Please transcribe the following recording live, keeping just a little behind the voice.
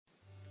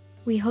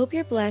We hope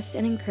you're blessed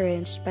and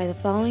encouraged by the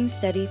following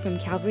study from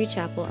Calvary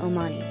Chapel, El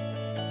Monte.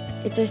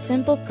 It's our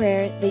simple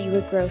prayer that you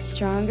would grow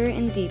stronger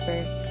and deeper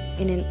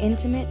in an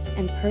intimate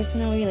and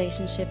personal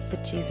relationship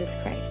with Jesus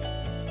Christ.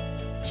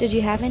 Should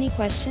you have any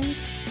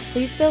questions,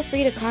 please feel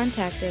free to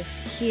contact us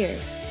here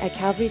at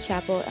Calvary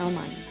Chapel, El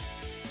Monte.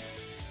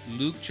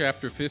 Luke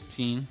chapter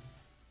 15.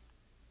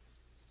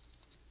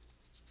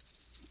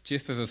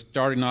 Just as a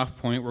starting off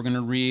point, we're going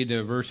to read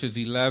verses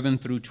 11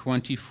 through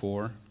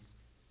 24.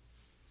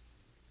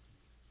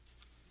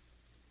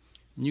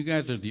 And you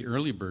guys are the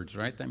early birds,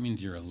 right? That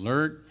means you're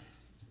alert,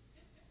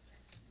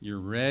 you're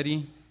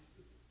ready,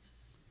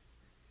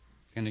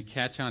 going to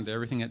catch on to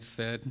everything that's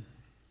said.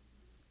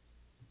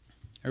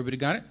 Everybody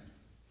got it?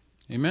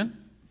 Amen?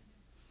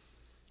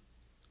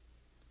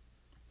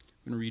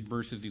 I'm going to read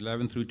verses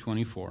 11 through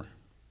 24.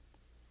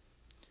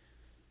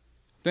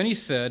 Then he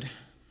said,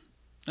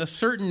 "A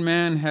certain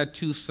man had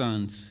 2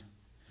 sons,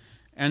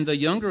 and the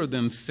younger of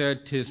them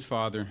said to his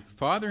father,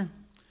 'Father,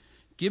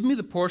 give me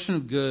the portion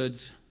of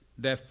goods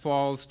that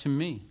falls to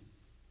me.'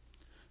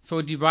 So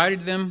he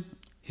divided them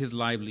his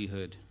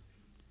livelihood.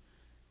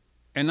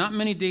 And not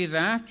many days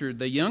after,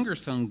 the younger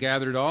son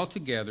gathered all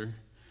together,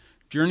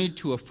 journeyed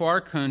to a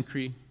far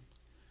country,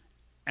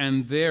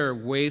 and there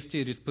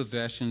wasted his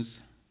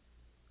possessions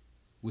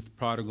with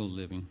prodigal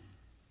living."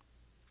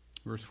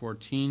 Verse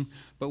 14,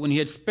 "But when he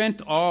had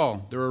spent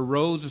all, there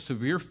arose a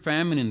severe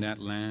famine in that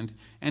land,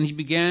 and he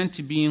began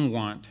to be in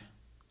want.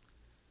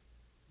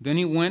 Then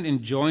he went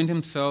and joined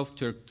himself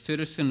to a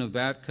citizen of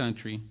that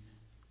country,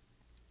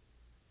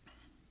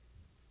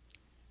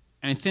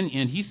 and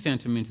he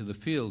sent him into the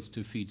fields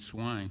to feed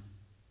swine.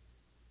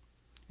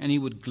 And he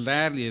would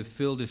gladly have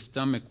filled his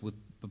stomach with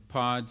the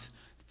pods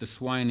that the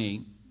swine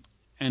ate,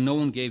 and no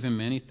one gave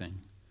him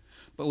anything.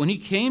 But when he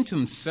came to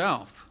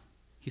himself,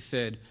 he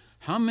said,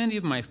 'How many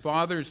of my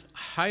father's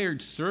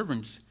hired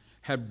servants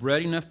have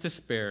bread enough to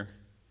spare,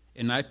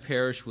 and I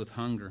perish with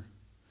hunger?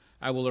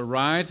 I will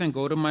arise and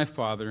go to my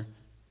father,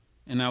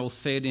 and I will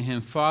say to him,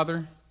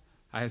 Father,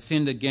 I have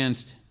sinned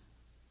against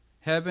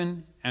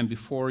heaven and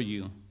before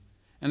you,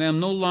 and I am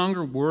no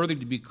longer worthy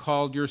to be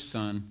called your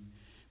son.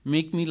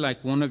 Make me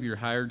like one of your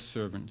hired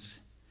servants.'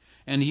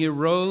 And he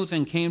arose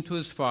and came to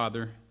his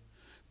father.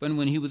 But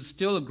when he was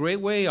still a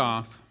great way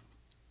off,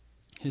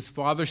 his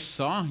father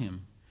saw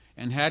him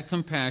and had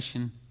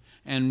compassion,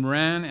 and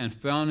ran and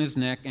fell on his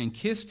neck and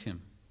kissed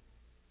him.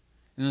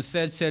 And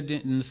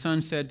the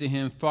son said to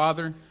him,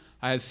 'Father,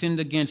 I have sinned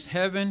against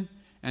heaven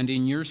and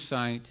in your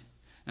sight,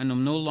 and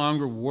am no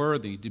longer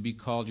worthy to be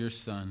called your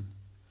son.'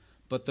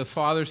 But the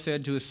father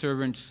said to his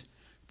servants,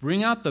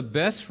 'Bring out the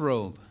best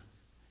robe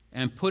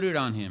and put it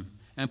on him,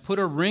 and put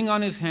a ring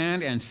on his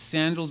hand and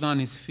sandals on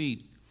his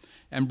feet,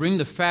 and bring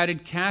the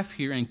fatted calf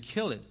here and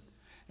kill it,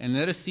 and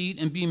let us eat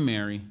and be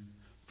merry.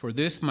 For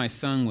this my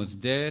son was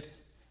dead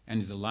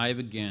and is alive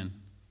again.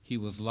 He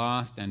was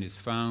lost and is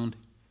found.'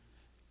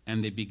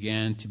 And they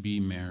began to be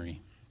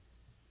merry."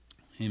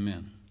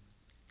 Amen.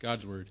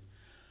 God's word.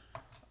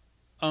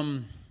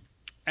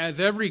 As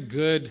every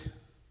good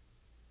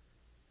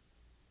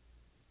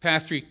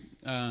Calvary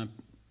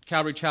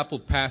Chapel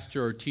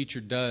pastor or teacher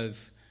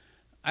does,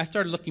 I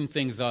started looking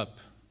things up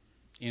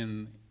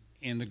in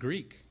the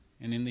Greek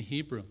and in the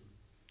Hebrew,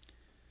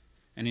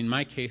 and in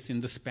my case,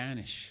 in the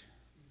Spanish.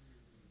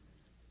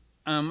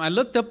 I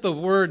looked up the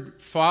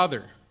word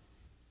father,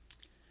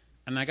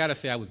 and I got to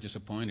say I was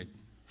disappointed.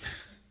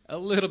 A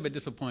little bit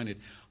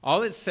disappointed.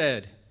 All it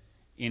said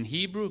in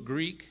Hebrew,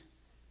 Greek,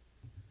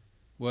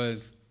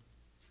 was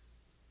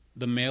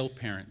the male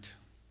parent.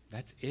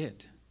 That's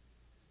it.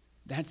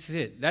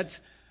 That's,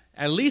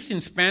 at least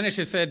in Spanish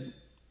it said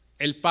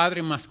el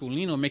padre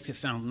masculino, makes it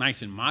sound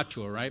nice and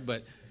macho, right?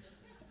 But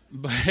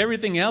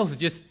everything else is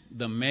just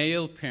the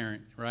male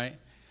parent, right?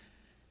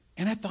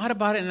 And I thought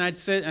about it, and I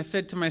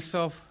said to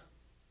myself,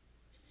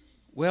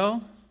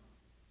 well,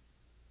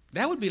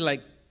 that would be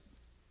like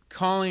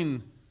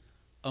calling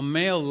a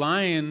male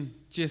lion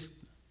just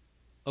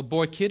a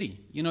boy kitty.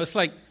 You know, it's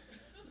like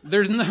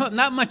there's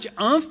not much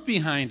oomph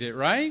behind it,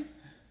 right?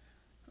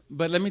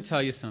 But let me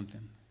tell you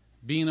something.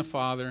 Being a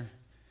father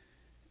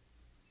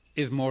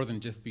is more than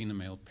just being a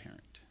male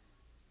parent.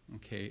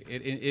 Okay?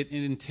 It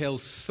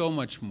entails so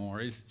much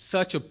more. It's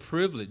such a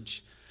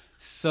privilege,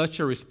 such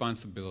a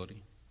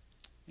responsibility.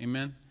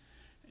 Amen?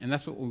 And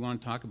that's what we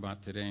want to talk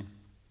about today.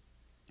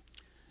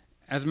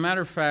 As a matter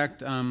of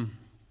fact,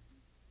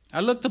 I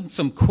looked up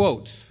some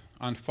quotes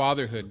on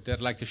fatherhood that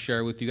I'd like to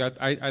share with you.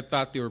 I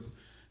thought they were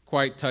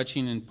quite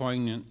touching and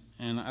poignant,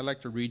 and I'd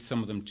like to read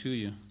some of them to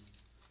you.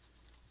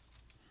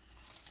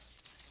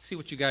 See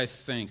what you guys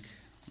think,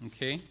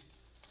 okay?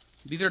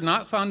 These are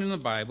not found in the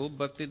Bible,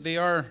 but they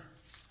are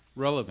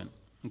relevant,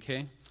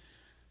 okay?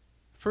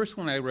 First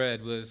one I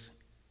read was,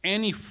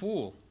 "Any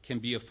fool can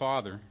be a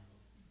father,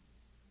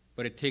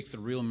 but it takes a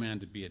real man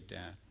to be a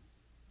dad."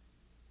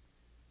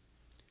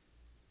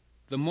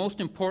 "The most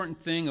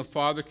important thing a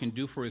father can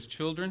do for his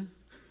children,"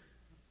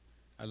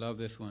 I love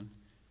this one,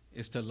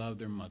 "is to love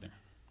their mother."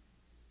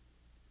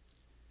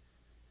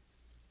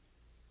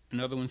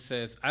 Another one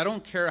says, I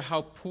don't care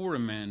how poor a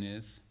man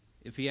is.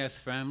 If he has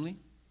family,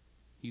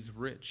 he's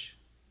rich.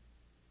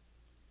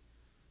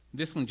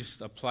 This one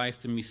just applies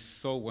to me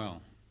so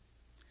well.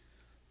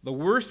 The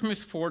worst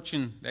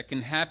misfortune that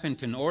can happen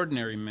to an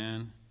ordinary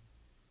man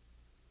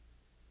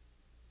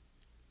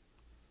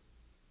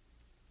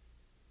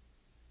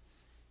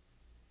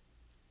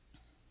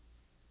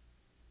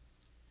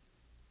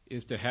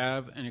is to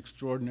have an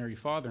extraordinary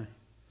father.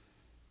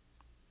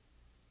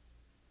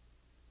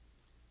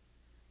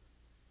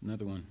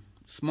 Another one.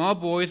 Small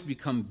boys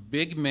become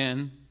big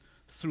men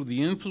through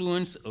the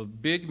influence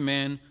of big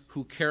men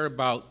who care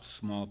about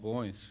small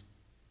boys.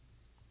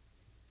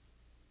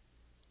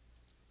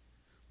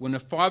 When a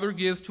father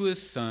gives to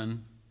his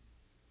son,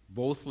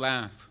 both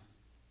laugh.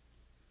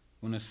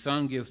 When a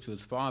son gives to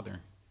his father,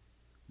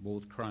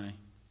 both cry.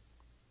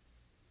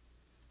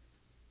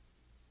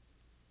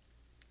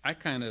 I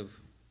kind of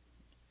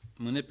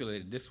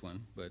manipulated this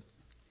one, but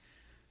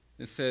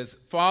it says,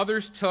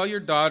 fathers, tell your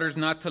daughters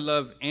not to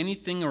love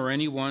anything or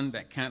anyone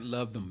that can't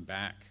love them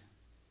back.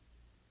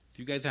 If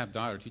you guys have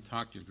daughters, you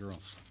talk to your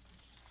girls.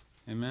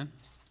 Amen?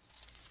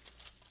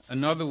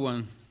 Another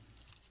one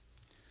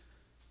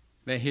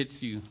that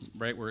hits you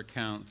right where it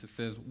counts. It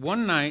says,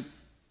 one night,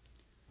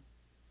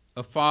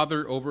 a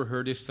father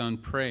overheard his son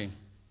pray,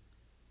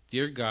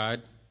 Dear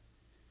God,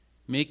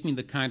 make me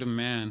the kind of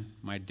man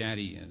my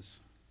daddy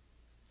is.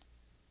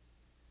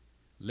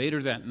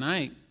 Later that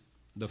night,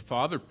 the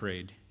father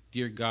prayed,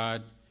 Dear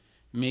God,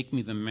 make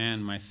me the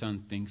man my son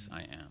thinks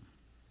I am.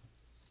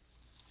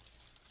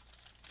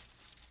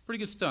 Pretty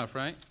good stuff,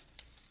 right?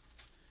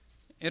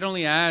 It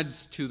only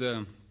adds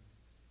to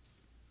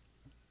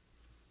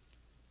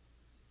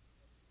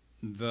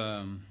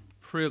the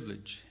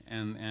privilege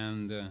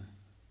and the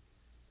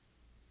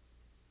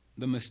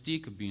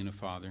mystique of being a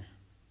father.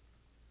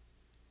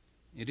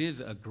 It is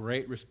a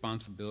great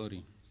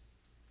responsibility.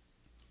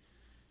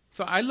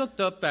 So I looked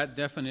up that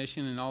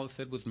definition, and all it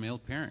said was male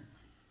parent.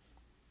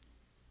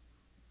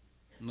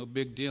 No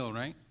big deal,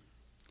 right?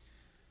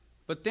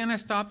 But then I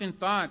stopped and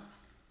thought,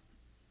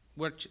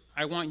 what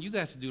I want you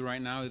guys to do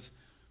right now is,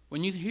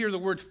 when you hear the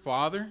word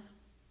father,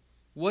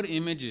 what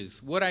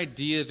images, what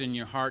ideas in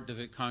your heart does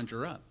it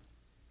conjure up?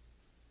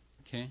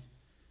 Okay?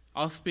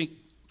 I'll speak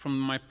from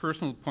my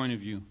personal point of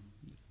view.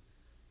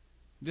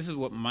 This is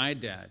what my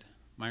dad,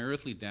 my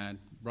earthly dad,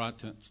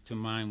 brought to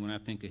mind when I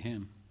think of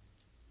him.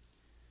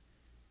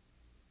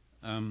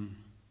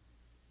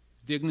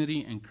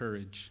 Dignity and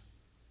courage.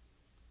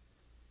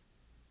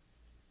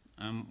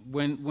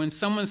 When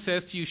someone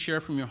says to you,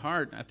 share from your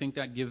heart, I think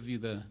that gives you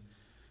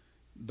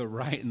the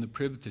right and the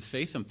privilege to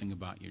say something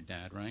about your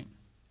dad, right?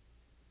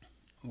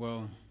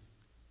 Well,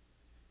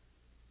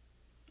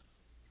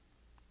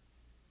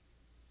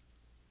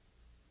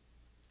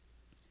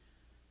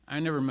 I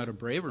never met a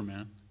braver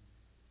man.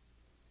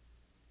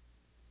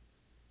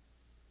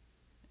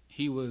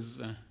 He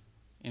was,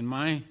 in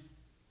my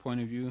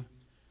point of view,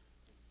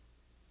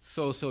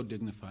 so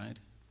dignified.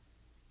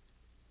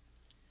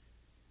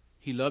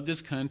 He loved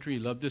his country, he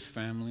loved his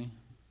family.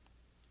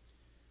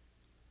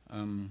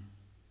 A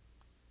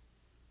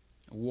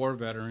war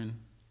veteran.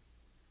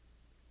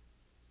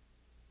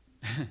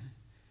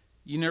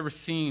 You never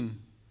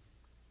seen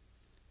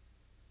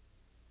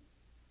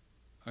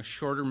a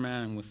shorter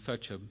man with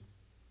such a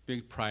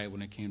big pride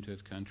when it came to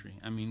his country.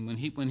 I mean,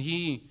 when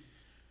he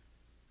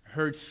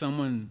heard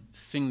someone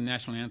sing the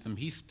national anthem,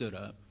 he stood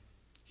up.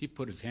 He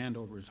put his hand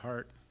over his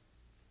heart.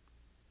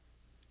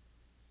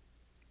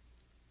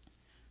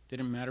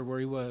 Didn't matter where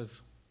he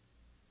was.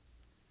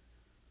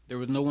 There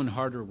was no one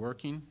harder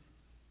working.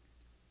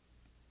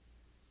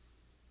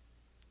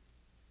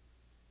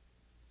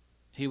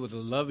 He was a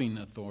loving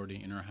authority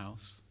in our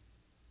house.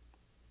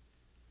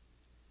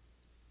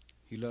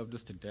 He loved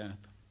us to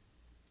death.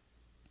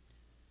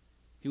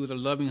 He was a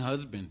loving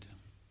husband.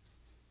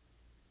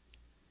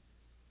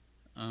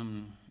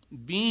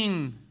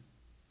 Being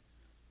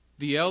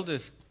the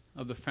eldest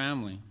of the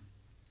family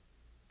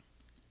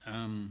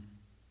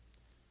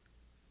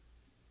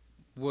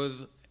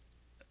was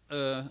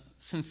a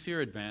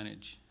sincere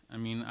advantage. I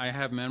mean, I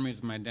have memories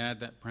of my dad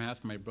that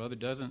perhaps my brother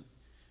doesn't,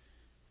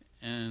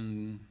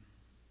 and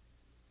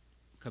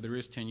because there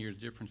is 10 years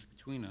difference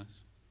between us.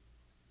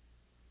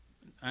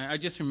 I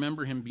just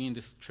remember him being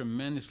this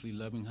tremendously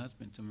loving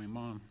husband to my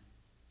mom.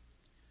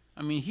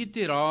 I mean, he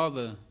did all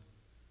the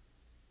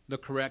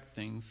correct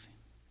things.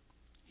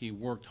 He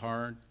worked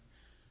hard,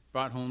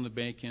 brought home the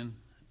bacon,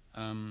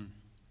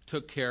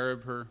 took care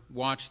of her,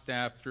 watched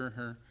after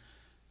her,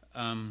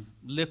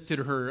 lifted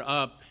her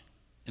up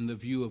in the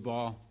view of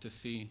all to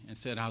see, and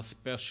said how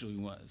special he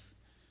was.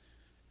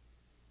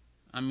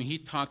 I mean, he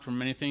talked from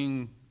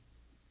anything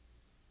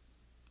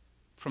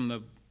from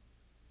the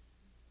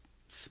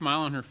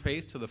smile on her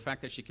face to the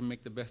fact that she can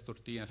make the best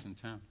tortillas in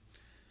town.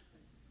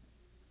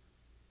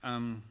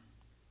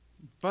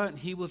 But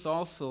he was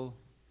also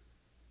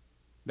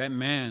that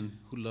man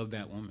who loved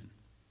that woman,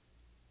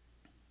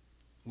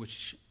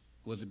 which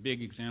was a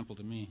big example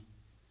to me.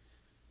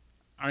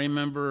 I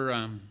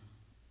remember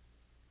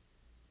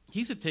he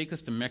used to take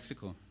us to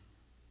Mexico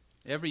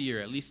Every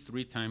year, at least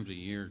 3 times a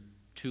year,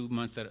 2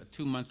 months at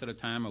a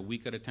time, a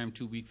week at a time,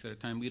 2 weeks at a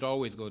time. We'd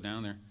always go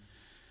down there.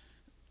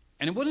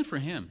 And it wasn't for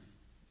him.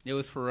 It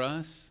was for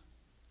us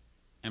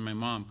and my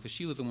mom, because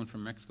she was the one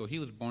from Mexico. He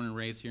was born and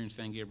raised here in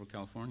San Gabriel,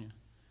 California.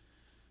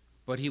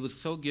 But he was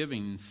so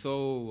giving,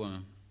 so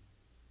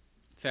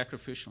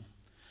sacrificial.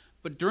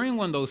 But during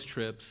one of those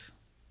trips,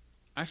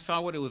 I saw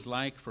what it was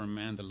like for a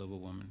man to love a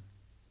woman.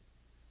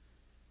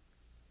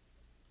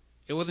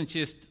 It wasn't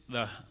just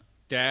the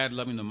dad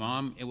loving the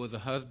mom, it was a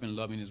husband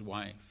loving his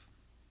wife.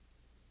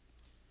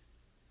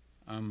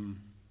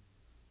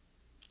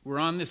 We're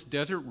on this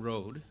desert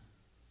road,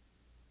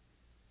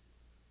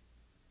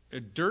 a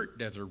dirt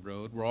desert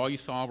road, where all you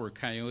saw were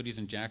coyotes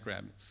and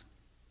jackrabbits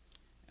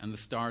and the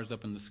stars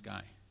up in the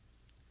sky.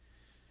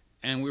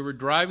 And we were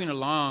driving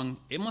along,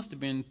 it must have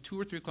been 2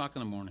 or 3 o'clock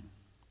in the morning,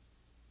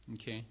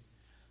 okay,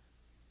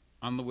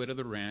 on the way to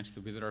the ranch to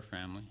visit our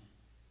family.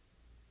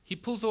 He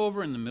pulls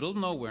over in the middle of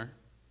nowhere.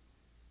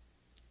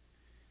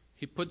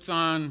 He puts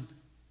on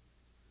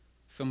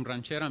some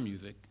ranchera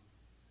music,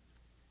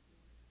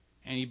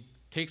 and he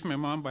takes my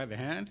mom by the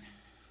hand,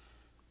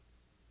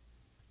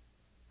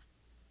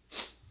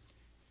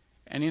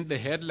 and in the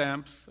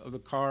headlamps of the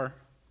car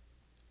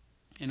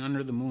and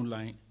under the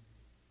moonlight,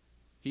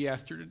 he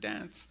asked her to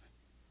dance.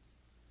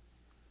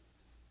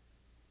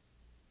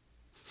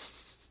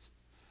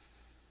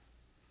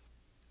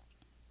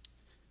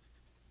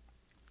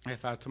 I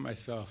thought to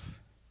myself,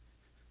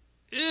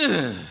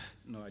 ugh.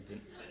 No, I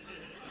didn't.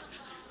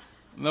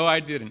 No, I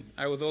didn't.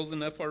 I was old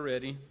enough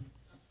already.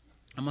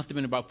 I must have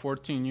been about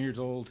 14 years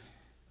old.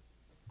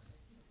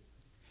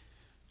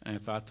 And I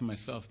thought to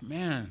myself,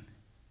 man,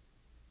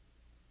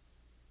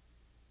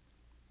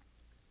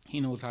 he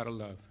knows how to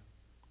love.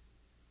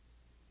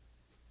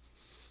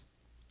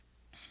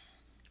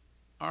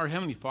 Our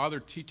Heavenly Father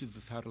teaches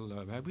us how to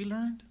love. Have we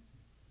learned?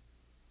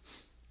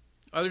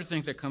 Other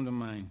things that come to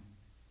mind.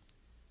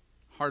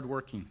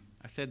 Hardworking.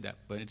 I said that,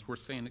 but it's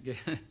worth saying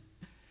again.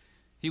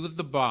 He was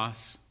the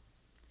boss.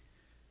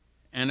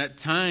 And at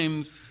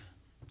times,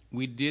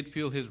 we did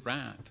feel his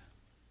wrath.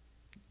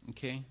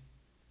 Okay?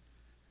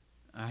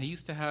 He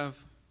used to have,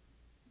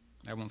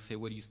 I won't say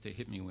what he used to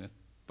hit me with,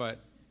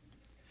 but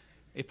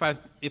if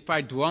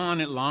I dwell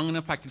on it long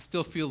enough, I could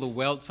still feel the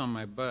welts on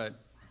my butt.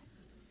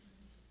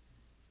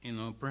 You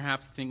know,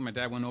 perhaps think my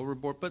dad went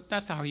overboard, but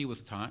that's how he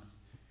was taught.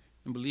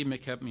 And believe me,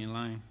 it kept me in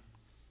line.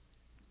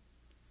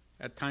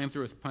 At times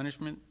there was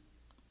punishment,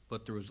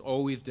 but there was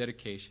always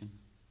dedication,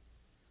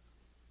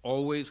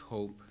 always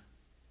hope,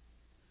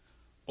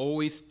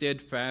 always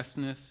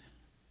steadfastness,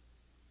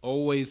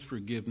 always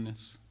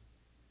forgiveness,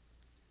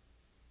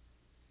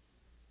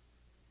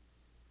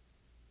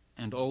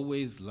 and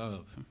always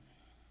love.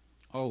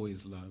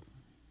 Always love.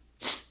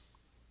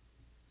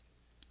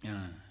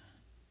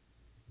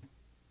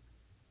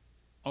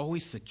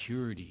 Always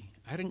security.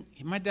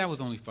 My dad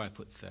was only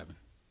 5'7".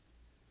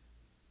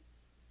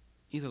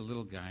 He's a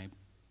little guy,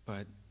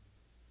 but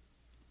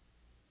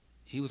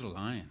he was a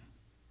lion.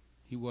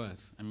 He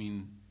was. I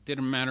mean,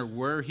 didn't matter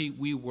where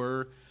we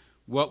were,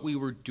 what we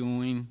were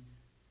doing.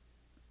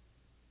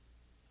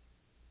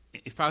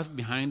 If I was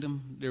behind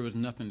him, there was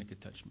nothing that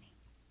could touch me.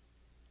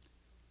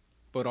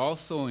 But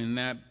also in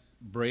that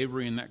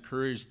bravery and that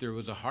courage, there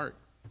was a heart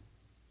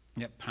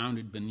that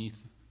pounded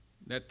beneath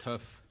that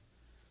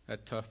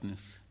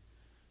toughness.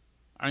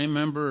 I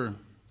remember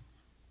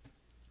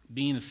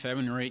being a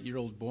 7 or 8 year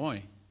old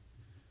boy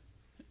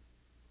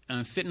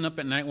and sitting up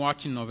at night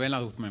watching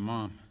novelas with my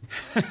mom.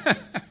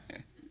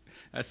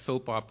 That's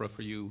soap opera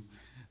for you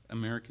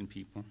American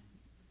people.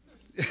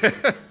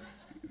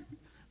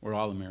 We're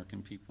all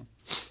American people.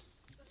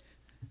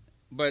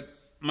 But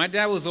my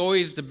dad was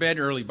always to bed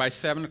early, by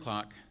 7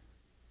 o'clock,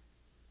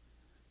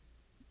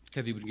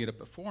 because he would get up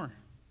at 4.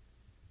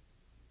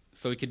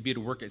 So he could be to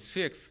work at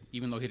 6,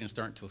 even though he didn't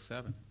start until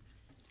 7.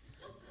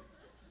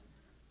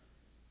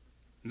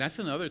 And that's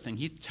another thing.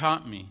 He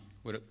taught me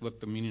what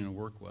the meaning of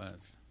work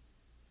was.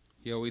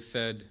 He always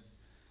said,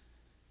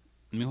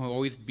 "Mijo,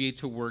 always be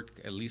to work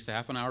at least a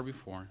half an hour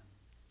before,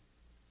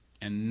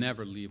 and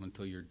never leave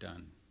until you're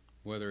done,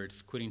 whether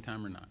it's quitting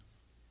time or not."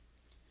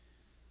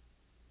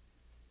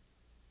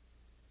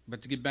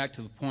 But to get back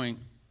to the point,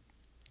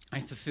 I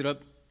used to sit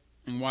up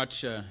and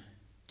watch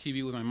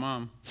TV with my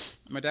mom.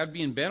 My dad would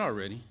be in bed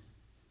already,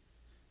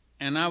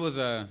 and I was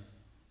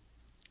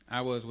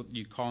what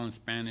you call in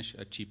Spanish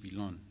a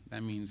chipilón.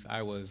 That means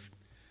I was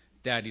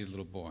daddy's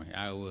little boy.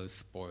 I was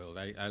spoiled.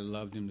 I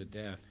loved him to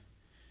death.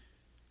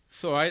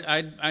 So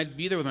I'd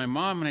be there with my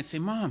mom, and I'd say,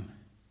 "Mom,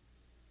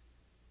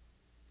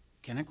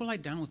 can I go lie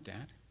down with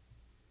Dad?"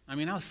 I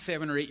mean, I was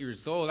 7 or 8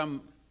 years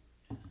old.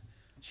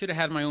 Should have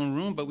had my own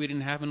room, but we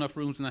didn't have enough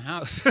rooms in the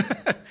house.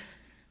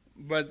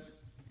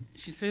 But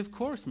she'd say, "Of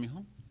course,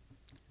 mijo."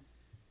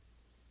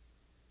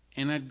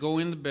 And I'd go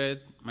in the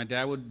bed. My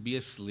dad would be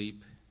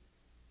asleep.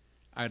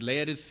 I'd lay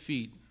at his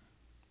feet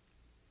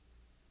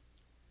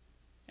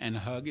and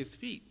hug his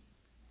feet.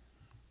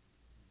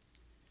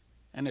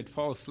 And I'd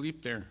fall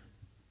asleep there.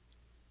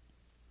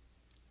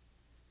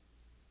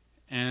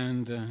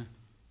 And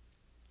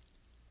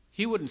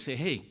He wouldn't say,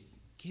 hey,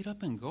 get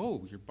up and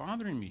go. You're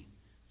bothering me.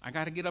 I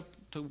got to get up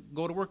to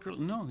go to work.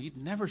 No,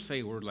 he'd never say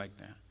a word like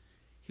that.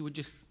 He would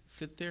just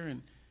sit there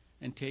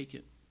and take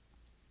it.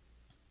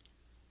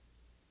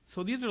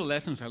 So these are the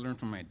lessons I learned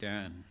from my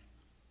dad.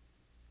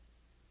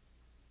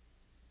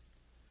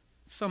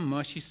 Some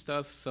mushy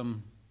stuff,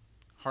 some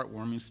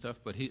heartwarming stuff,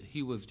 but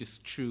he was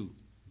just true.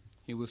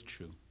 He was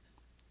true.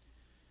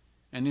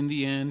 And in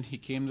the end, he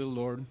came to the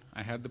Lord.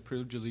 I had the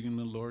privilege of leading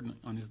the Lord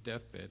on his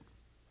deathbed.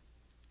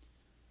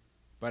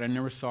 But I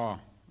never saw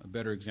a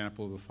better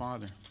example of a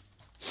father.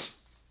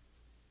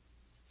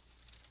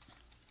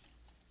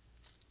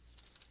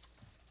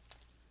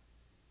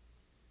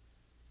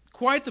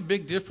 Quite the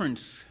big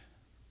difference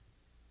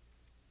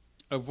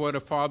of what a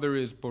father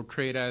is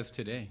portrayed as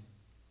today.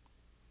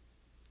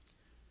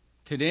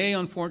 Today,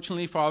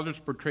 unfortunately, fathers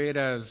are portrayed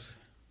as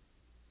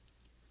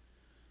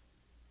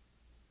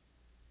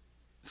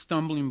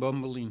stumbling,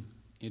 bumbling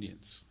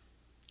idiots,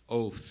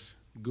 oafs,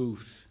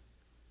 goofs,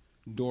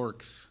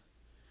 dorks,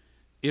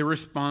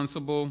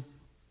 irresponsible,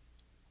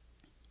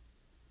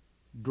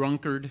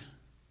 drunkard,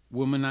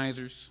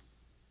 womanizers,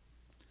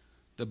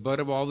 the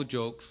butt of all the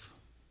jokes,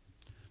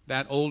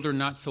 that older,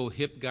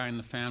 not-so-hip guy in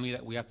the family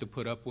that we have to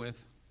put up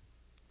with.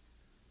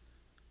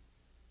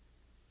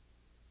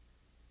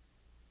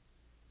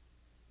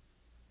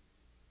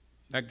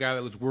 That guy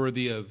that was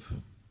worthy of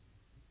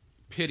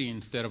pity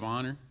instead of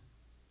honor.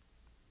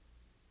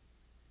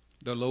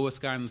 The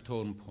lowest guy in the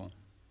totem pole.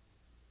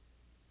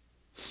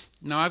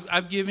 Now,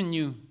 I've given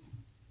you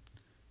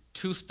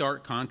two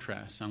stark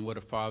contrasts on what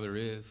a father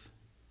is.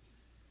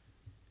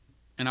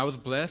 And I was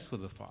blessed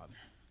with a father.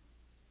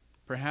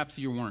 Perhaps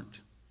you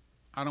weren't.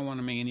 I don't want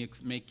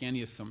to make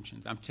any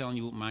assumptions. I'm telling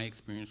you what my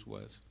experience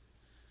was.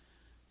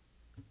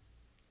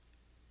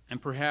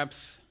 And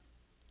perhaps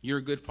you're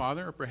a good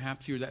father, or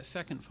perhaps you're that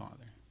second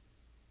father.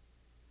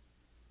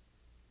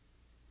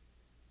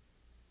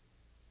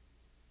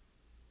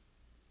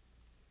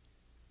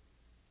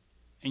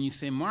 And you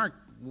say, Mark,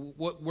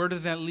 where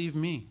does that leave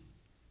me?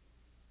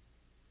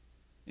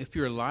 If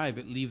you're alive,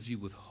 it leaves you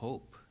with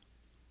hope.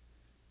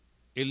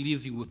 It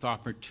leaves you with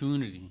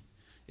opportunity.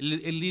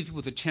 It leaves you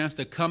with a chance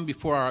to come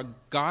before our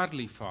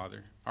godly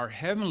Father, our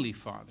heavenly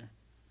Father,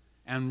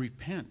 and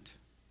repent.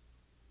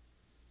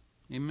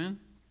 Amen?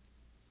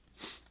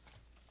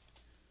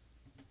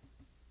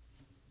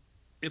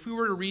 If we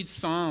were to read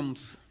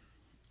Psalms,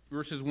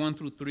 verses 1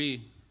 through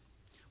 3,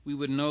 we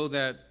would know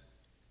that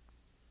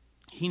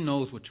He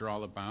knows what you're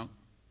all about.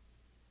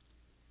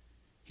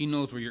 He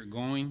knows where you're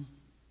going.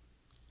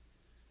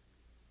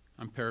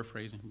 I'm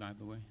paraphrasing, by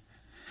the way.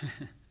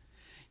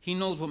 He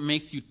knows what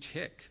makes you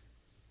tick.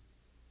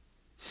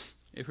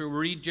 If we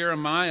read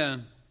Jeremiah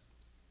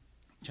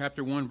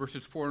chapter 1,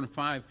 verses 4 and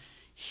 5,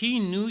 He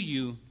knew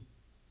you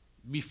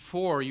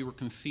before you were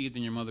conceived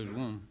in your mother's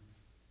womb.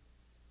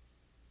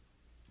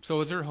 So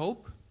is there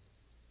hope?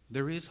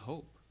 There is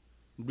hope.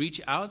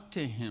 Reach out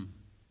to Him.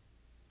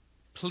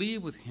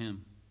 Plead with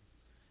Him.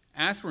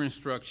 Ask for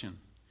instruction.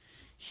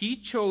 He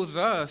chose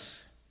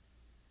us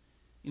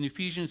in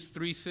Ephesians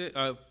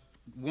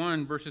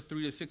 1, verses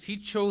 3 to 6. He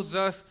chose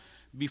us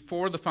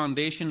before the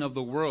foundation of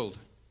the world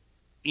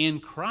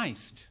in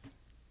Christ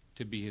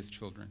to be His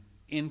children.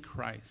 In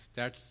Christ.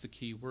 That's the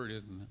key word,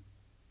 isn't it?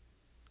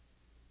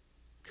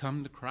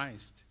 Come to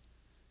Christ.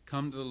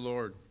 Come to the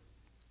Lord.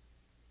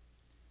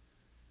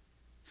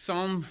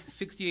 Psalm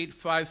 68,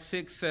 5,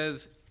 6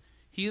 says,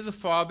 He is a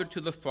father to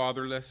the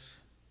fatherless,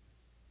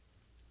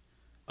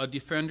 a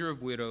defender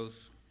of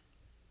widows.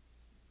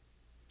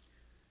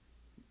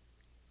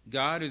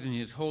 God is in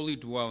His holy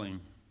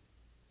dwelling.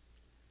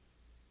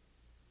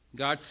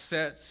 God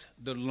sets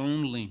the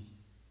lonely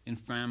in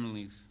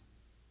families.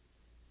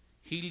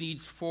 He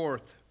leads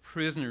forth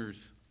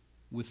prisoners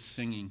with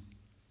singing.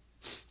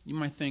 You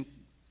might think,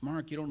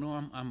 Mark, you don't know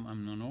I'm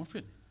an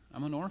orphan.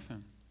 I'm an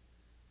orphan.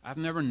 I've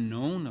never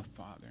known a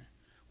father.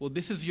 Well,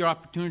 this is your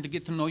opportunity to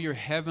get to know your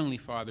heavenly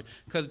Father.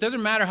 Because it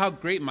doesn't matter how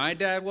great my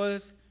dad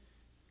was,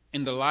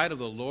 in the light of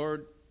the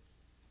Lord,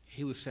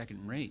 he was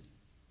second rate.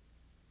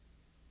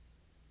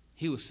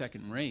 He was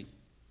second rate.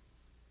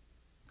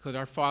 Because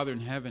our Father in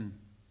heaven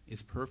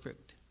is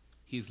perfect.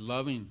 He's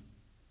loving.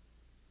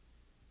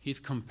 He's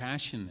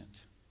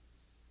compassionate.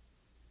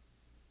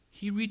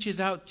 He reaches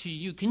out to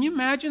you. Can you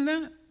imagine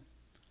that?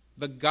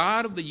 The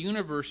God of the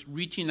universe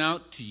reaching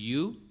out to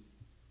you.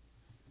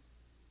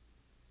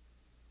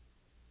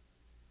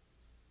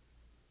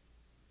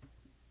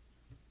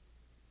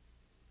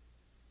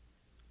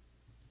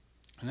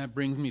 And that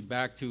brings me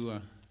back to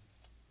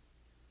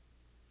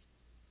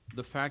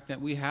the fact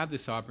that we have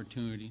this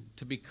opportunity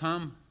to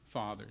become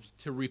fathers,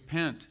 to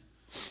repent.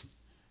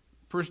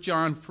 1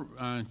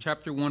 John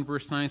chapter 1,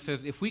 verse 9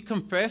 says, If we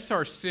confess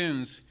our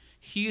sins,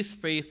 He is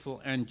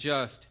faithful and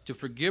just to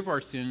forgive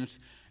our sins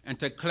and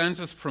to cleanse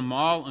us from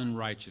all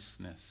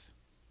unrighteousness.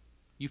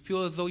 You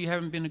feel as though you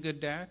haven't been a good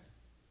dad?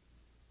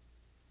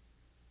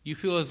 You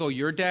feel as though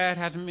your dad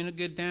hasn't been a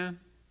good dad?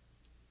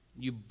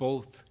 We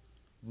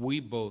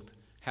both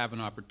have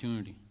an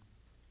opportunity.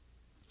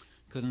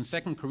 Because in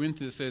 2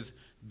 Corinthians it says,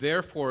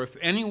 Therefore, if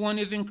anyone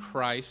is in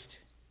Christ,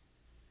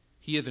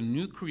 he is a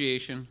new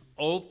creation.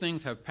 Old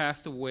things have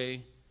passed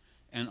away,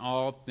 and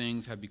all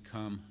things have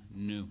become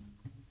new.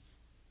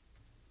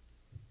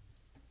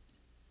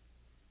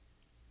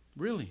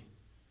 Really.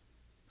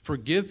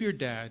 Forgive your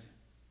dad.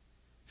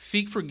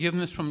 Seek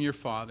forgiveness from your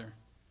father.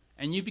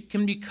 And you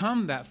can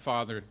become that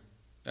father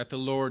that the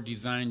Lord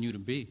designed you to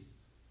be.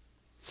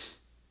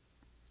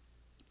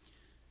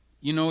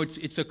 You know,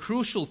 it's a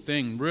crucial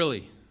thing,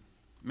 really.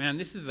 Man,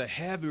 this is a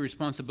heavy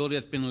responsibility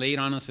that's been laid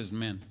on us as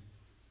men,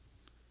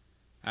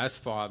 as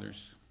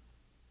fathers.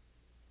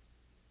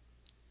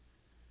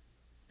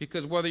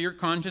 Because whether you're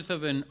conscious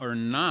of it or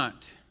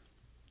not,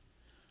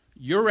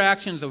 your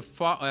actions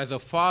as a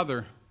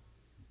father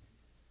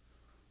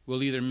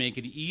will either make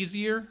it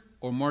easier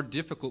or more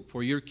difficult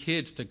for your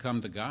kids to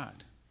come to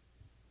God.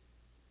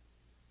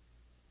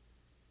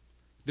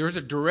 There's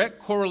a direct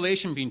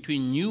correlation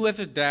between you as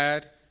a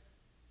dad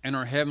and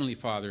our Heavenly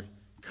Father,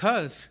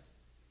 because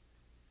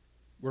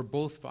we're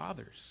both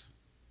fathers.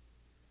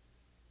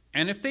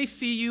 And if they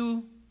see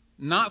you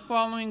not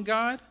following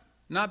God,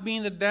 not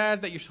being the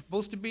dad that you're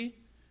supposed to be,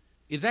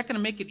 is that going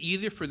to make it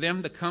easier for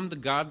them to come to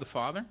God the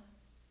Father?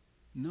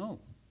 No.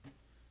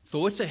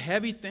 So it's a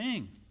heavy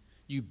thing.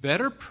 You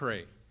better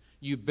pray.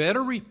 You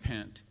better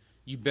repent.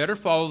 You better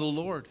follow the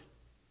Lord.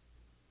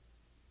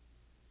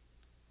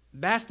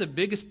 That's the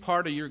biggest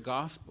part of your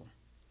gospel.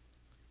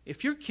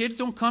 If your kids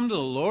don't come to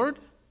the Lord,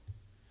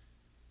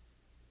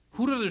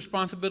 who does the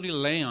responsibility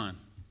lay on?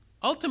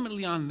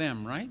 Ultimately on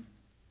them, right?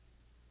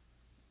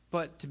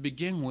 But to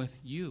begin with,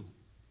 you.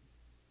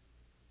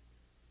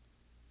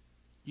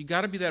 You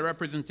got to be that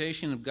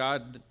representation of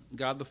God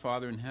the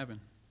Father in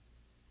heaven.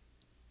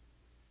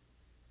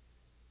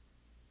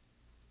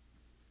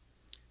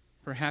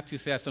 Perhaps you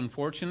say that's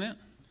unfortunate.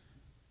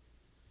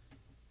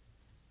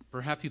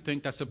 Perhaps you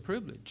think that's a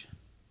privilege.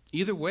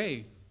 Either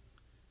way,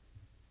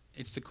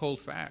 it's the cold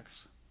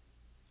facts.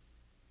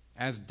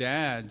 As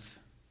dads,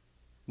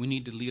 we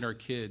need to lead our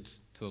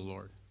kids to the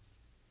Lord.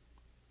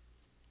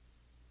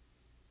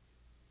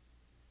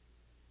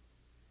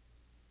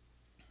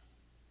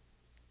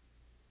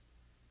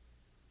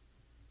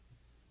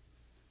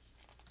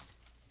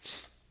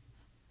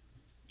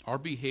 Our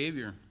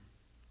behavior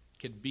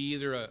could be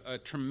either a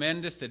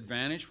tremendous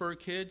advantage for our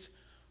kids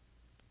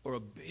or a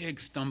big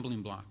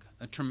stumbling block,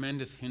 a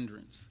tremendous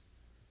hindrance.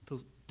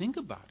 So think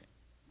about it.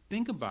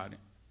 Think about it.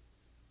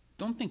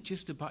 Don't think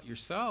just about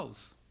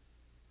yourselves.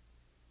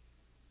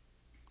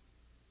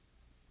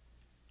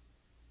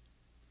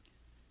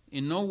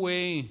 In no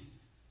way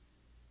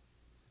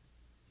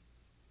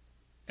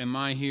am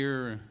I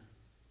here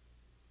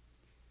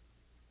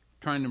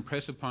trying to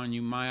impress upon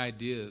you my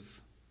ideas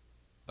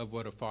of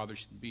what a father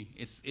should be.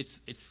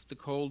 It's the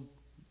cold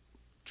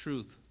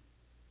truth.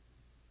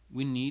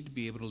 We need to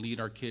be able to lead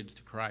our kids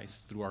to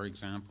Christ through our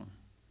example.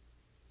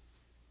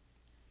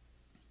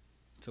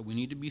 So we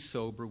need to be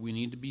sober, we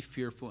need to be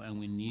fearful, and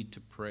we need to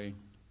pray.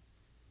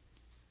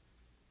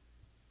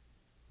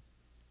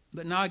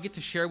 But now I get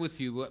to share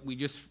with you what we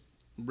just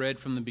read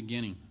from the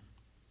beginning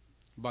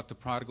about the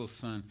prodigal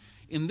son.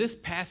 In this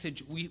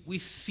passage, we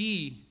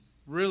see,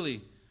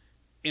 really,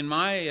 in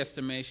my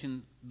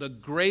estimation, the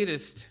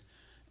greatest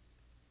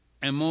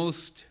and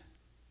most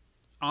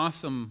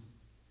awesome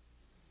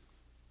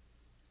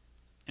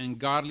and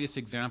godliest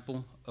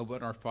example of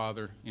what our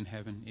Father in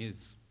heaven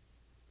is.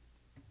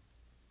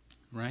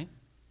 Right?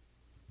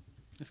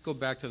 Let's go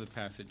back to the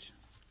passage.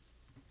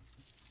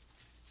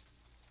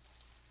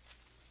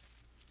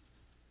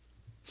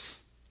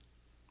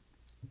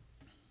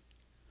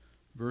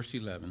 Verse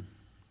 11.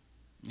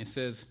 It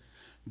says,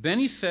 "Then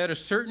he said, a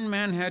certain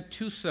man had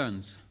 2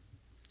 sons,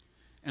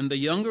 and the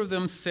younger of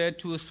them said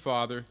to his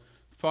father,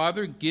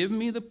 'Father, give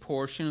me the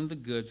portion of the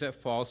goods that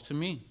falls to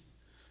me.'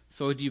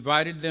 So he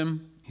divided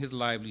them his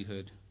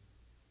livelihood.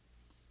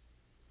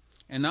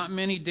 And not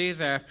many days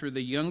after,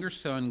 the younger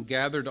son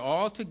gathered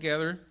all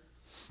together,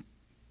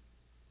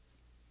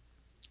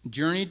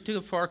 journeyed to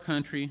a far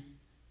country,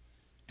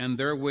 and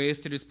there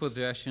wasted his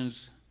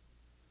possessions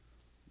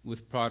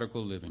with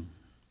prodigal living."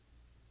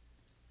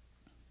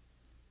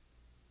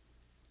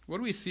 What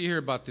do we see here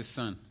about this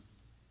son?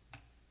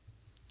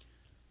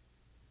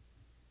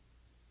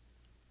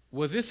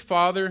 Was this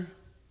father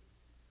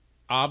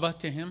Abba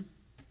to him?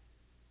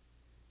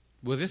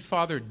 Was this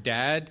father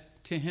dad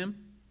to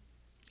him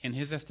in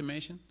his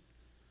estimation?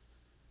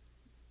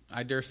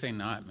 I dare say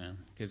not, man,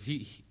 because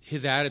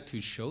his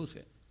attitude shows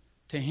it.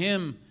 To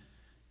him,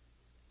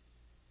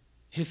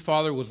 his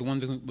father was the one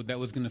that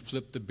was going to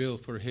flip the bill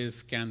for his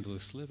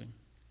scandalous living,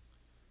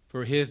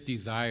 for his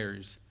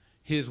desires,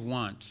 his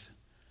wants.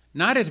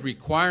 Not his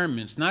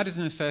requirements, not his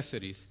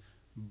necessities,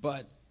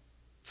 but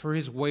for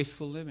his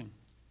wasteful living.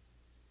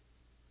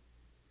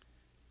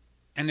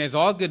 And as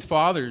all good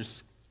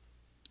fathers,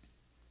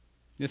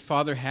 this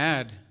father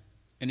had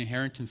an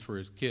inheritance for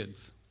his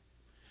kids.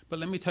 But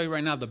let me tell you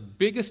right now, the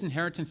biggest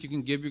inheritance you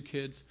can give your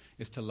kids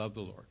is to love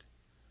the Lord,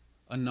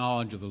 a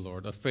knowledge of the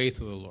Lord, a faith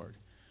of the Lord.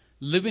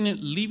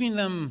 Leaving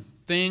them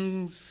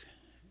things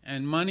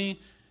and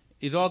money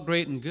is all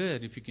great and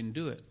good if you can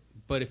do it.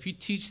 But if you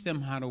teach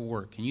them how to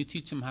work and you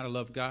teach them how to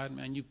love God,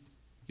 man,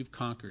 you've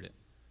conquered it.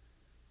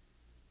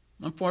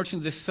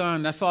 Unfortunately, this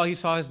son, that's all he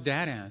saw his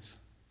dad as.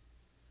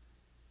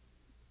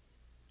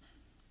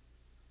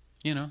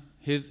 You know,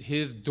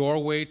 his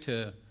doorway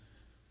to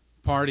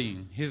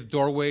partying, his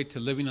doorway to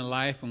living a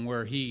life and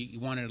where he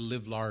wanted to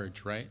live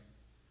large, right?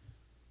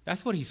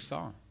 That's what he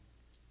saw.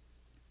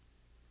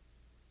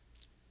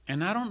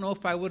 And I don't know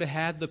if I would have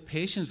had the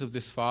patience of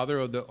this father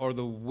or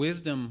the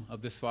wisdom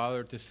of this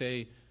father to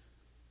say,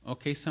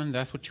 okay, son,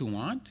 that's what you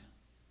want?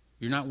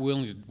 You're not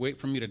willing to wait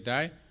for me to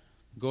die?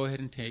 Go ahead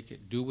and take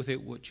it. Do with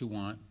it what you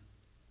want.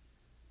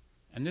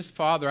 And this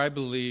father, I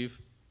believe,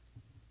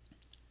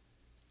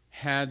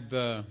 had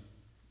the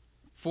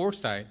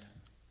foresight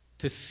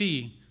to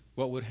see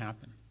what would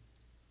happen.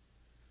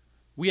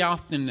 We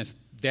often, as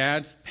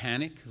dads,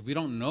 panic because we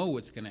don't know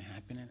what's going to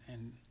happen.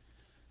 And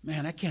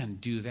man, I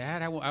can't do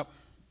that.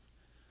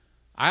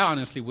 I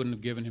honestly wouldn't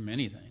have given him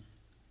anything.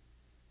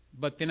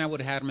 But then I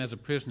would have had him as a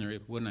prisoner,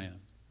 wouldn't I have?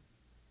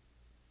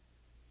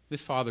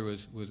 This father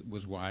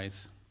was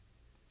wise.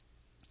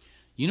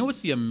 You know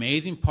what's the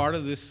amazing part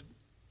of this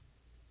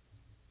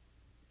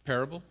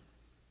parable?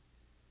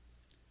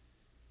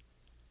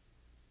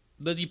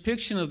 The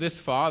depiction of this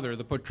father,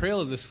 the portrayal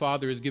of this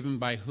father is given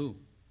by who?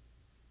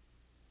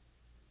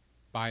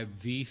 By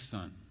the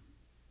Son,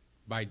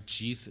 by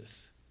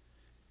Jesus.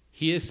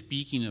 He is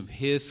speaking of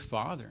his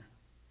father.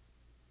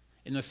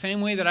 In the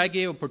same way that I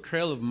gave a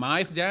portrayal of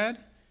my dad,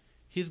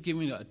 he's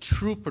giving a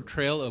true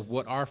portrayal of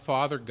what our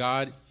Father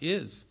God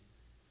is.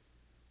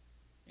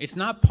 It's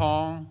not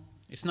Paul,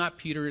 it's not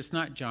Peter, it's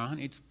not John.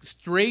 It's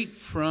straight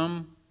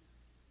from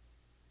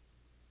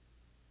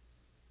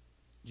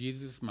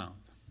Jesus' mouth.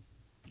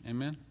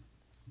 Amen?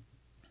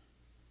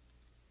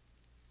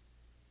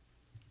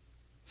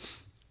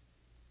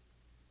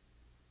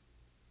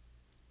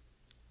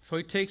 So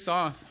he takes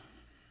off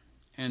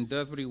and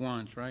does what he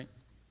wants, right?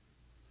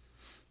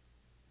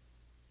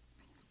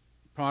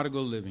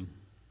 Prodigal living.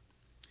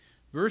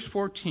 Verse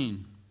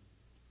 14.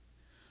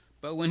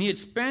 But when he had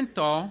spent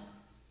all,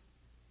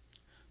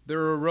 there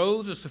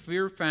arose a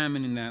severe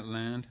famine in that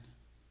land,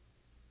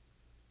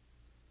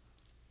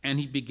 and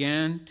he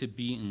began to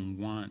be in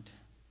want.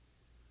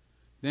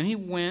 Then he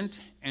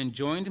went and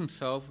joined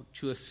himself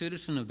to a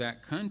citizen of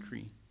that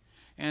country,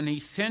 and he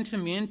sent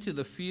him into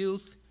the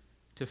fields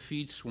to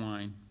feed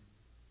swine.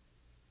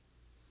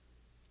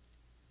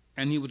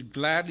 And he would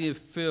gladly have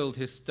filled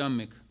his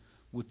stomach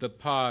with the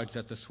pods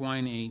that the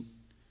swine ate,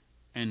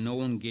 and no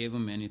one gave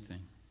him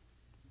anything.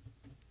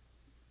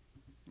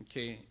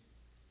 Okay,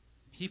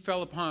 he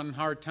fell upon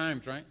hard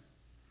times, right?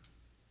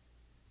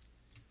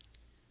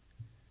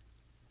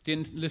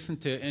 Didn't listen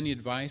to any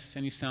advice,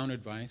 any sound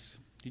advice.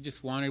 He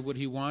just wanted what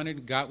he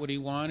wanted, got what he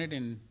wanted,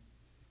 and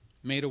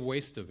made a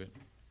waste of it.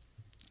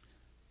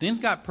 Things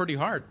got pretty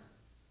hard,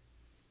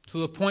 to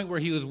the point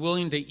where he was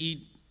willing to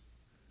eat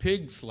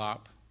pig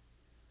slop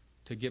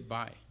to get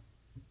by.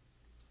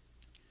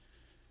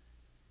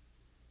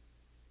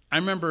 I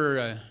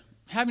remember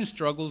having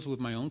struggles with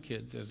my own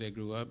kids as they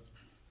grew up.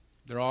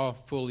 They're all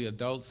fully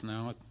adults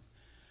now.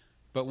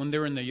 But when they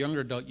were in their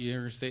younger adult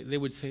years, they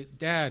would say,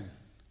 Dad,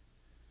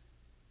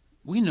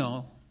 we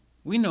know.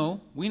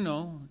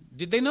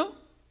 Did they know?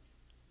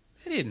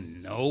 They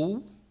didn't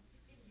know.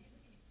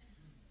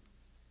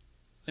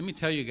 Let me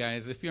tell you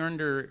guys, if you're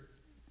under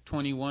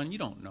 21, you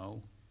don't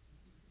know.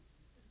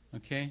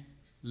 Okay?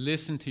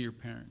 Listen to your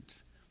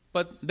parents.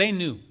 But they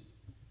knew,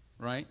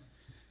 right?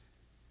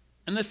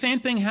 And the same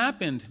thing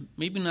happened,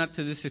 maybe not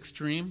to this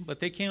extreme, but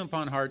they came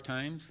upon hard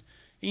times.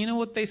 And you know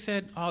what they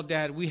said? Oh,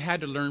 Dad, we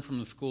had to learn from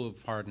the school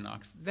of hard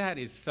knocks. That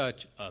is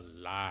such a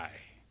lie.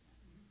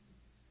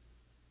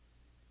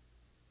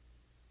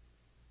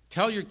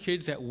 Tell your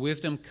kids that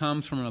wisdom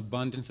comes from an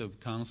abundance of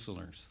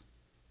counselors.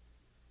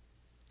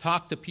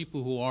 Talk to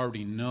people who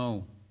already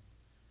know.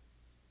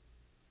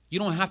 You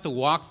don't have to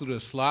walk through the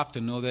slop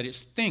to know that it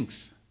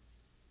stinks.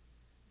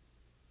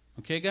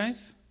 Okay,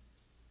 guys?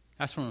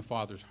 That's from a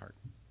father's heart.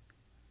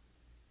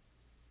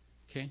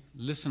 Okay?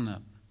 Listen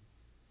up.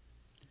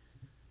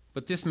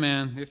 But this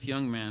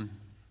young man,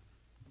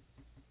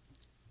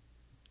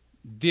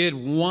 did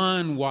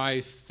one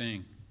wise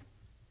thing.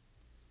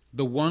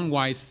 The one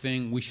wise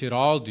thing we should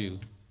all do.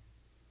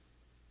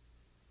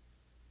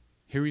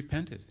 He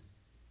repented.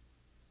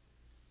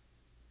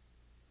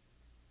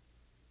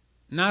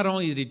 Not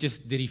only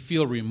did he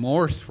feel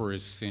remorse for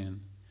his sin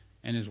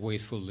and his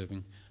wasteful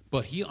living,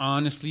 but he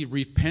honestly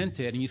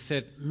repented and he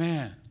said,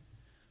 man,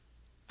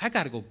 I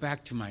got to go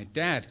back to my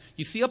dad.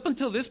 You see, up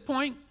until this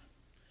point,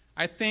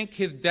 I think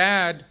his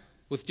dad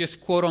was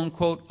just quote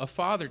unquote a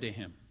father to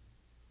him.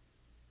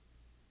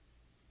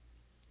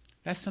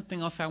 That's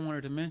something else I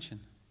wanted to mention.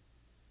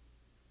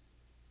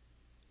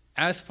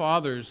 As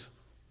fathers,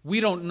 we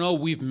don't know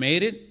we've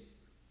made it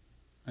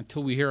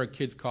until we hear our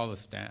kids call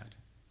us dad.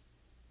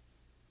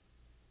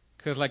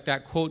 Because like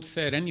that quote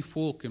said, any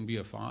fool can be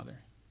a father,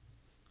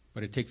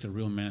 but it takes a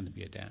real man to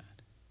be a dad.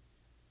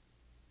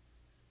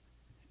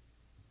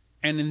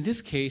 And in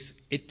this case,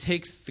 it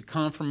takes the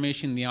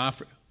confirmation, the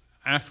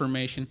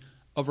affirmation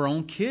of our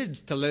own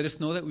kids to let us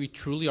know that we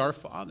truly are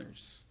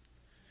fathers.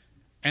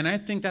 And I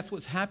think that's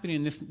what's happening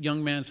in this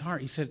young man's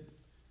heart. He said,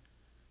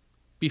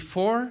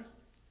 before,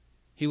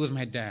 he was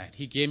my dad.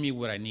 He gave me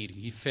what I needed.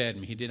 He fed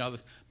me. He did all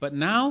this. But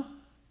now,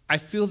 I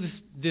feel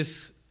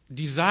this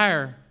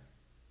desire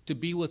to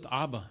be with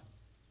Abba,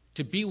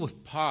 to be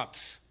with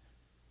Pops,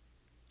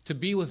 to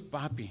be with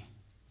Papi.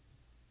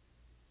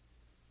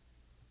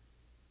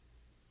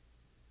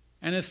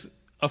 And as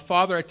a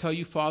father, I tell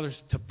you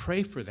fathers to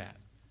pray for that.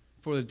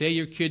 For the day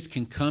your kids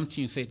can come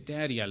to you and say,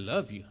 Daddy, I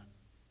love you.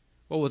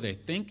 What were they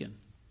thinking?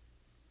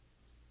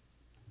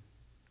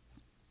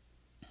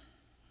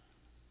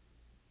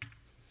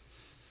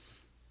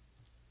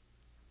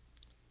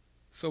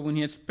 So when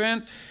he had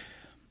spent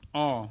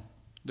all,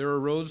 there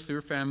arose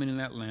severe famine in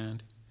that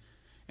land,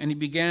 and he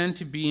began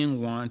to be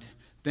in want.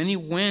 Then he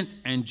went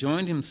and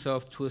joined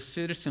himself to a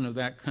citizen of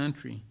that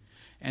country,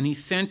 and he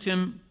sent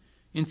him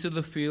into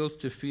the fields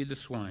to feed the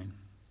swine.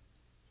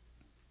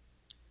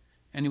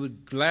 And he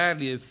would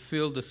gladly have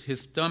filled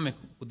his stomach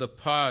with the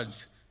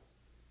pods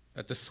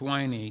that the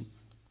swine ate,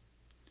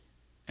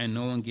 and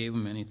no one gave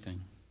him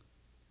anything.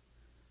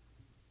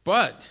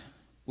 But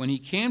when he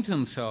came to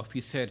himself,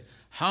 he said,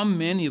 how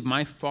many of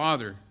my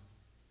father's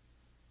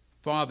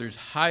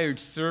hired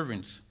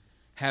servants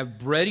have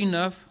bread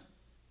enough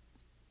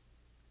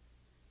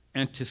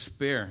and to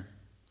spare,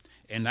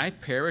 and I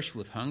perish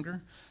with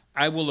hunger?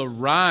 I will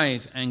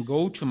arise and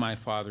go to my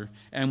father,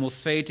 and will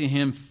say to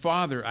him,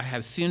 Father, I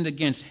have sinned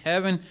against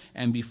heaven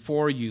and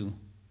before you,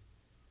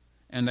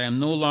 and I am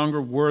no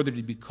longer worthy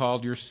to be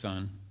called your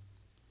son.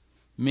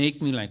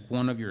 Make me like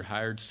one of your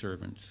hired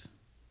servants.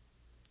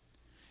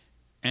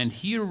 And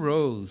he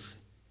arose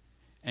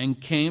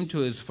and came to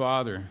his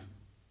father.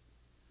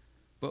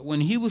 But when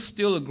he was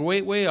still a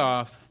great way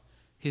off,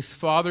 his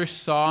father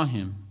saw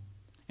him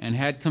and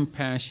had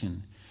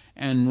compassion,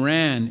 and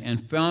ran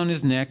and fell on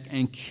his neck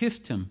and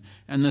kissed him.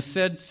 And the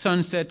said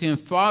son said to him,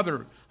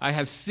 Father, I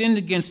have sinned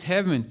against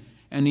heaven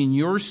and in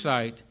your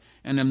sight,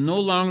 and am no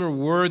longer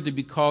worthy to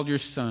be called your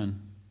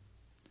son.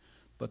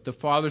 But the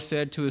father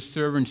said to his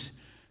servants,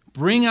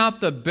 Bring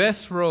out the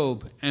best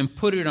robe and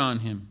put it on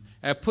him,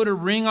 and put a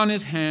ring on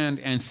his hand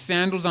and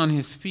sandals on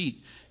his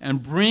feet,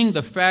 and bring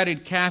the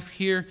fatted calf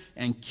here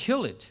and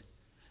kill it,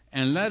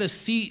 and let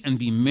us eat and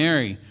be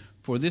merry.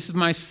 For this is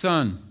my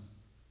son,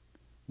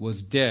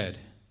 was dead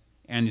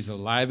and is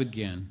alive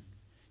again.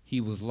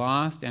 He was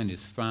lost and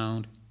is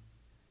found,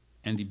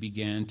 and he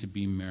began to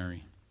be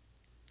merry.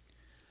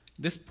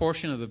 This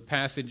portion of the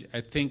passage,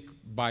 I think,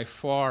 by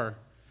far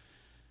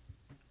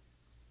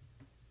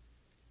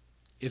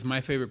is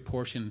my favorite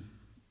portion,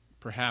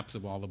 perhaps,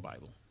 of all the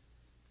Bible.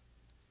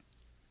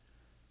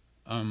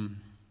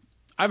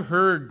 I've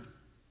heard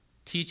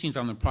teachings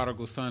on the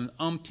prodigal son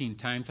umpteen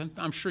times.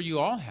 I'm sure you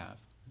all have.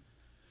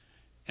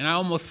 And I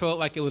almost felt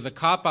like it was a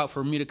cop-out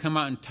for me to come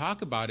out and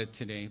talk about it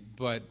today,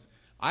 but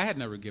I had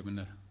never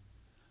given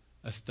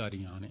a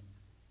study on it.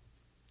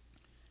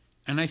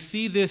 And I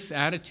see this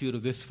attitude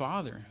of this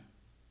father,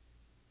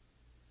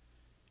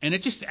 and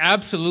it just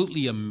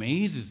absolutely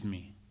amazes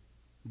me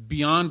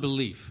beyond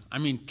belief. I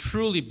mean,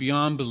 truly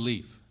beyond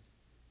belief.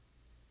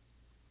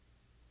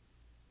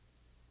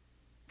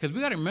 Because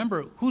we got to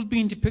remember who's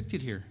being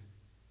depicted here.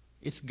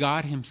 It's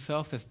God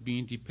himself that's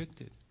being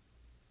depicted.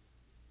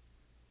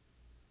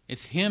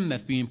 It's him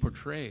that's being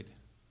portrayed.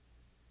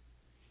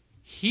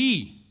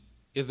 He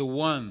is the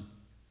one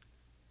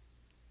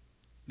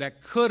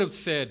that could have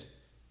said,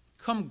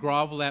 come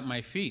grovel at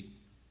my feet.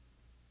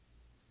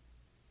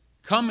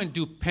 Come and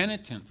do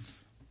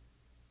penitence.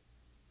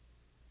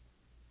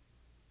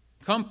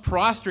 Come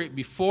prostrate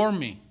before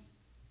me,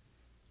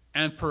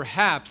 and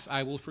perhaps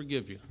I will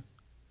forgive you.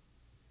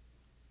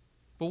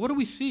 But what do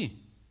we see?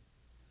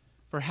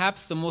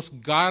 Perhaps the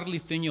most godly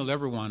thing you'll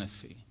ever want to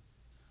see.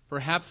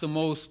 Perhaps the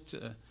most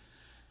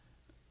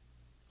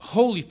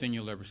holy thing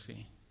you'll ever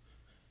see.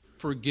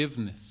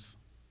 Forgiveness.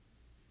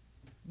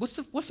 What's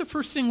the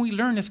first thing we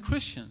learn as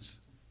Christians?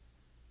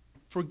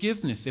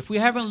 Forgiveness. If we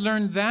haven't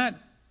learned that,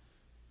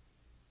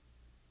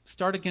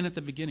 start again at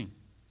the beginning.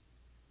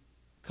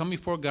 Come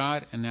before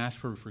God and ask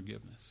for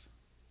forgiveness.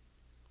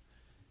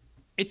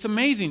 It's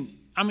amazing.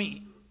 I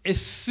mean, as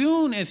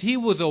soon as he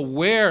was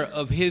aware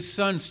of his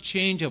son's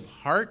change of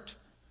heart,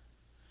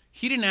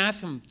 he didn't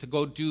ask him to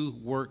go do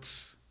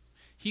works.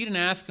 He didn't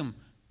ask him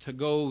to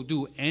go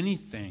do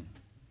anything.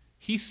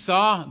 He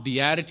saw the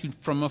attitude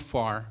from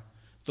afar.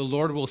 The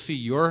Lord will see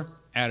your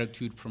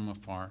attitude from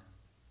afar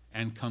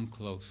and come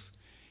close.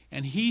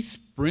 And he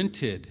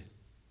sprinted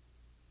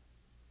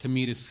to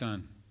meet his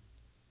son.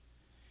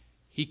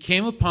 He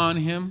came upon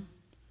him,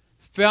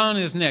 fell on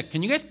his neck.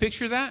 Can you guys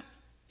picture that?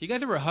 You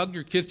guys ever hugged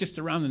your kids just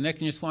around the neck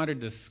and just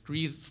wanted to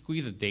squeeze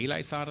the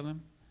daylights out of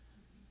them?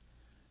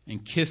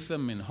 And kiss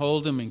them and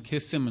hold them and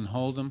kiss them and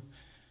hold them.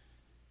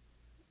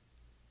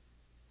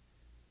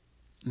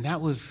 And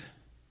that was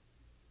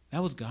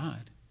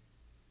God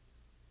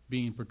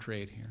being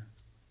portrayed here.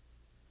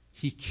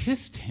 He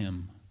kissed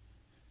him.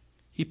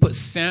 He put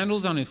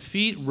sandals on his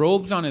feet,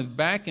 robes on his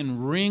back,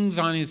 and rings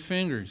on his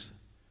fingers.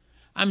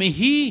 I mean,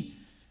 he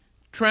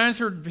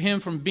transferred him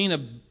from being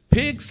a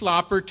pig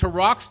slopper to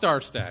rock star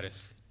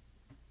status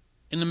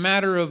in a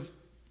matter of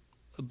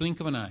a blink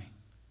of an eye.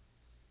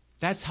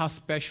 That's how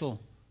special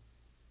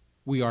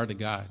we are to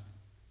God.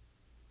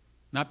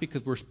 Not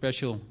because we're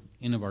special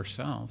in of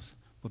ourselves,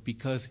 but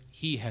because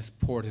he has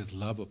poured his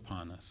love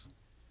upon us.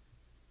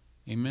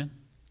 Amen?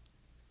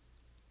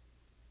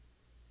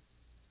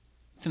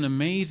 It's an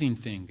amazing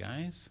thing,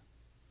 guys.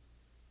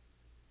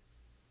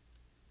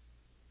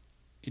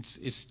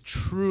 It's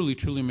truly,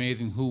 truly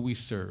amazing who we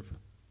serve,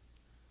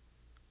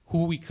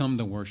 who we come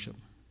to worship.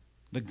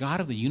 The God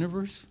of the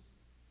universe.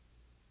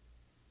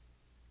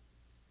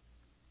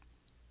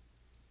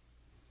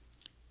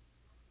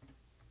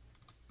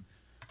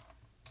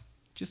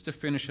 Just to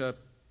finish up,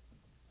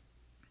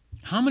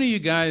 how many of you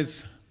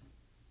guys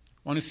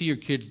want to see your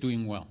kids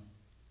doing well?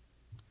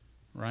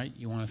 Right?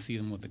 You want to see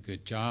them with a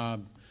good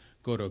job,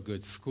 go to a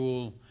good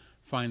school,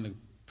 find the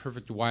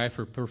perfect wife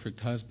or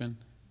perfect husband.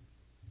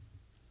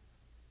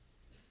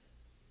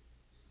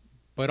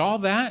 But all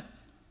that,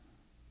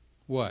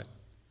 what?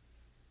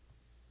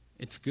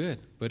 It's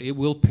good, but it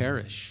will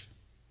perish.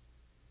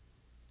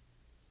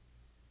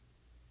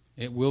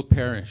 It will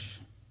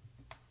perish.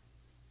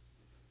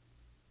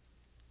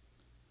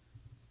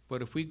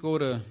 But if we go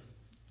to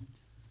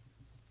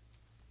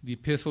the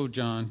Epistle of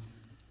John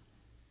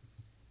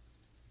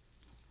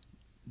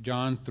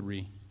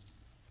 3.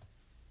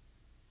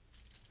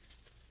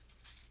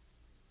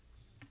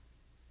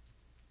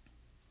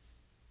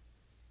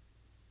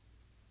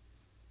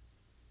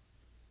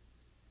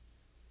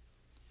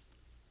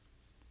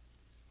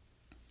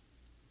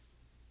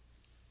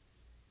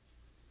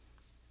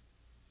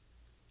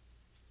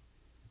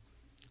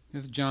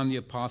 This is John the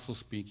Apostle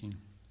speaking.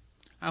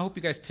 I hope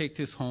you guys take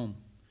this home.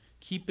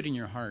 Keep it in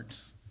your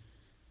hearts.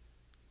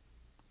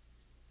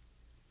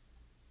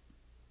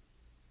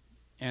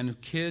 And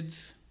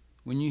kids,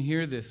 when you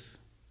hear this,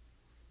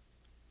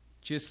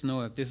 just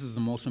know that this is the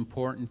most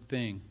important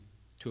thing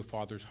to a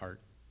father's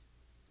heart.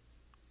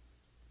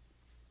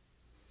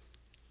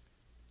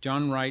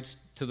 John writes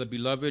to the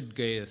beloved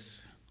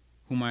Gaius,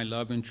 whom I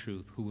love in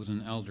truth, who was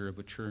an elder of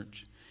a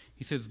church.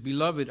 He says,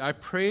 "Beloved, I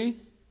pray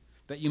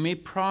that you may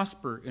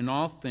prosper in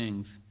all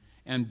things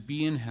and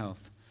be in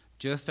health,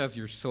 just as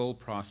your soul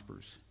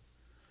prospers.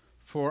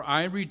 For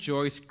I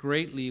rejoiced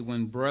greatly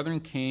when brethren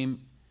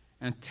came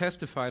and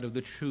testified of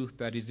the truth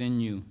that is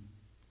in you,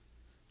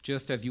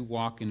 just as you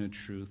walk in the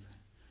truth."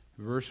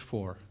 Verse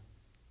 4,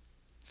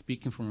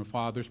 speaking from a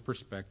father's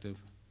perspective,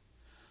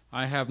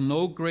 "I have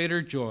no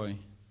greater joy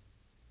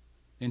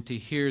than to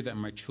hear that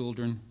my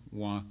children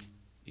walk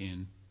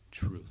in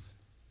truth."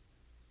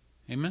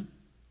 Amen?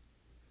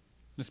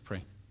 Let's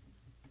pray.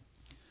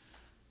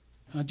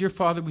 Dear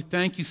Father, we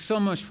thank you so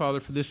much,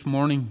 Father, for this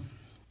morning,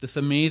 this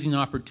amazing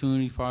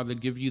opportunity, Father, to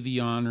give you the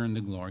honor and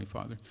the glory,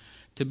 Father.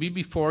 To be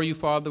before you,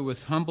 Father,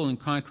 with humble and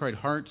contrite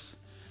hearts,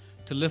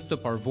 to lift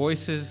up our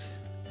voices,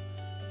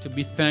 to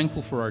be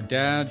thankful for our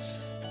dads,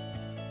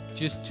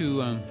 just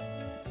to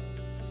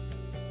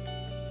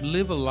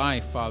live a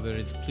life, Father, that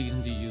is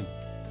pleasing to you.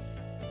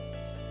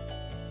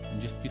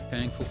 And just be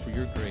thankful for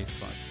your grace,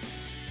 Father.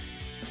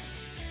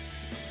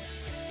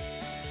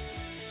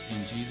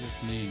 In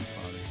Jesus' name,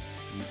 Father,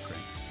 we pray.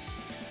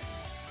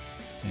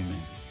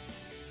 Amen.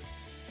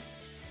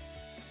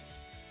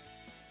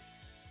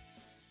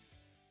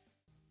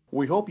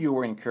 We hope you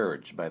were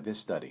encouraged by this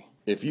study.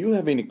 If you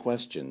have any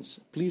questions,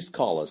 please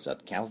call us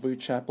at Calvary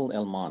Chapel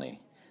El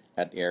Monte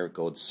at area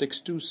code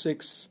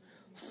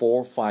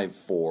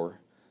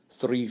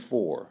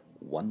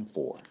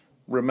 626-454-3414.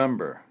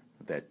 Remember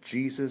that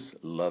Jesus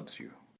loves you.